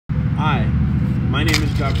Hi, my name is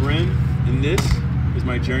Jabren, and this is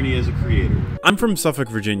my journey as a creator. I'm from Suffolk,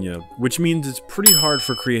 Virginia, which means it's pretty hard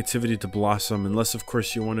for creativity to blossom unless of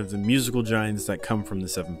course you're one of the musical giants that come from the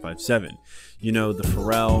 757. You know, the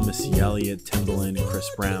Pharrell, Missy Elliott, Timbaland, and Chris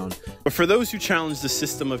Brown. But for those who challenge the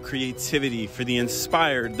system of creativity, for the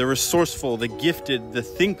inspired, the resourceful, the gifted, the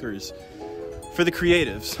thinkers, for the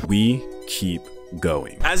creatives, we keep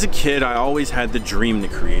going. As a kid, I always had the dream to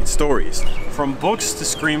create stories. From books to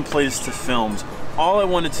screenplays to films, all I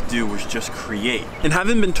wanted to do was just create. And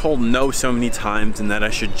having been told no so many times and that I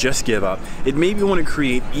should just give up, it made me want to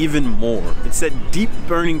create even more. It's that deep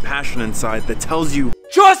burning passion inside that tells you,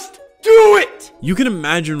 just do it! You can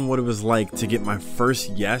imagine what it was like to get my first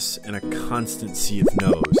yes and a constant sea of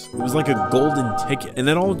no's. It was like a golden ticket. And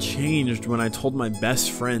that all changed when I told my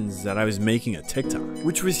best friends that I was making a TikTok,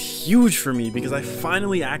 which was huge for me because I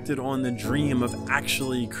finally acted on the dream of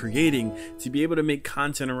actually creating, to be able to make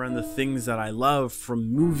content around the things that I love,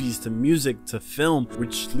 from movies to music to film,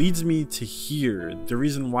 which leads me to here, the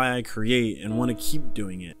reason why I create and want to keep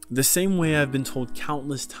doing it. The same way I've been told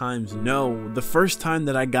countless times no, the first time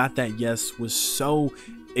that I got that yes was so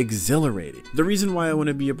exhilarating. The reason why I want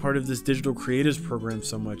to be a part of this digital creators program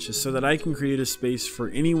so much is so that I can create a space for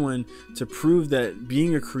anyone to prove that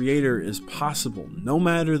being a creator is possible, no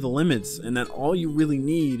matter the limits, and that all you really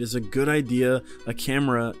need is a good idea, a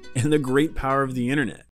camera, and the great power of the internet.